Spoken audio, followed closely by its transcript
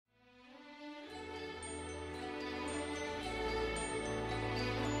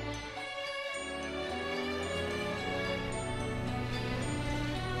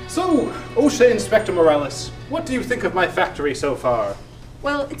So, OSHA Inspector Morales, what do you think of my factory so far?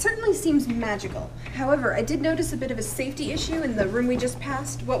 Well, it certainly seems magical. However, I did notice a bit of a safety issue in the room we just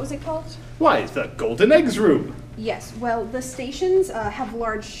passed. What was it called? Why, the Golden Eggs room. Yes, well, the stations have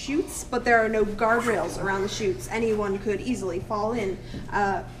large chutes, but there are no guardrails around the chutes. Anyone could easily fall in.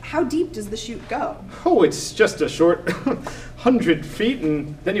 How deep does the chute go? Oh, it's just a short 100 feet,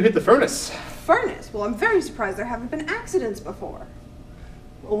 and then you hit the furnace. Furnace? Well, I'm very surprised there haven't been accidents before.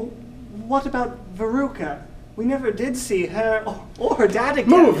 Oh, what about Veruca? We never did see her or her dad again.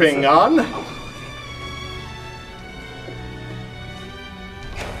 Moving on.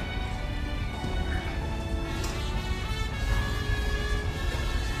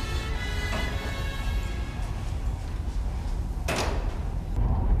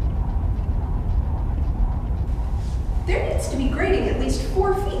 There needs to be grading at least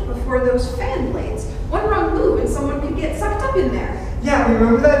 4 feet before those fan blades. One wrong move and someone could get sucked up in there. Yeah,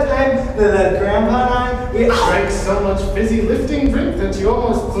 remember that time that Grandpa and I... We drank so much fizzy lifting drink that you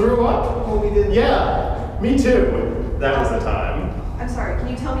almost threw up? Oh, we did? Yeah, me too. That was the time. I'm sorry, can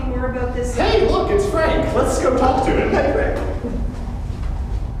you tell me more about this? Hey, look, it's Frank. Let's go talk to him. Hey, Frank.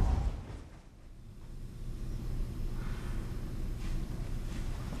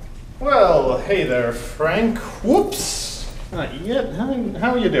 Well, hey there, Frank. Whoops. Not yet.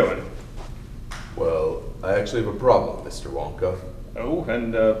 How are you doing? Well, I actually have a problem, Mr. Wonka. Oh,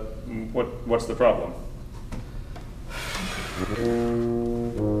 and what's the problem?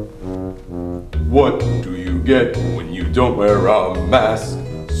 What do you get when you don't wear a mask?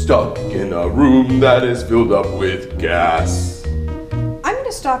 Stuck in a room that is filled up with gas. I'm going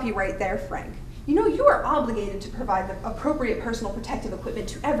to stop you right there, Frank. You know, you are obligated to provide the appropriate personal protective equipment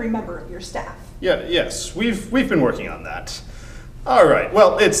to every member of your staff. Yes, we've been working on that. All right,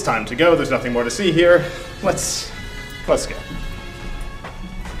 well, it's time to go. There's nothing more to see here. Let's go.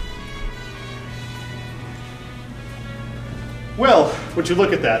 Well, would you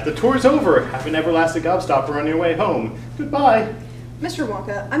look at that? The tour's over. Have an everlasting gobstopper on your way home. Goodbye. Mr.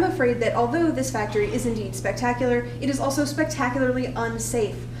 Wonka, I'm afraid that although this factory is indeed spectacular, it is also spectacularly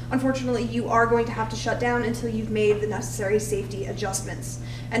unsafe. Unfortunately, you are going to have to shut down until you've made the necessary safety adjustments.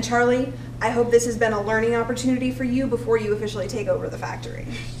 And Charlie, I hope this has been a learning opportunity for you before you officially take over the factory.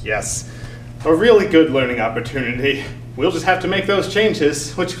 Yes, a really good learning opportunity. We'll just have to make those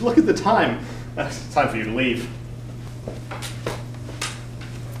changes. Would you look at the time? It's time for you to leave.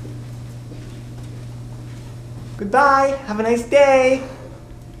 Goodbye. Have a nice day.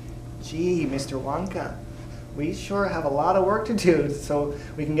 Gee, Mr. Wonka, we sure have a lot of work to do so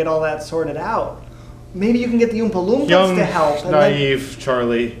we can get all that sorted out. Maybe you can get the Oompa Loompas to help. Naive,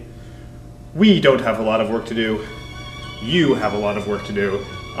 Charlie. We don't have a lot of work to do. You have a lot of work to do.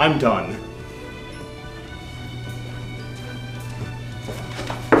 I'm done.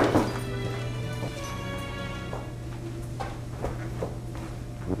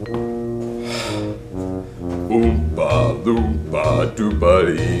 Oompa loompa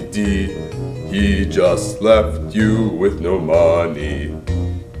doopa-dee-dee. He just left you with no money.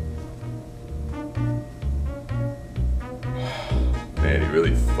 Man, he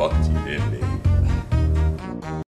really fucked you, didn't he?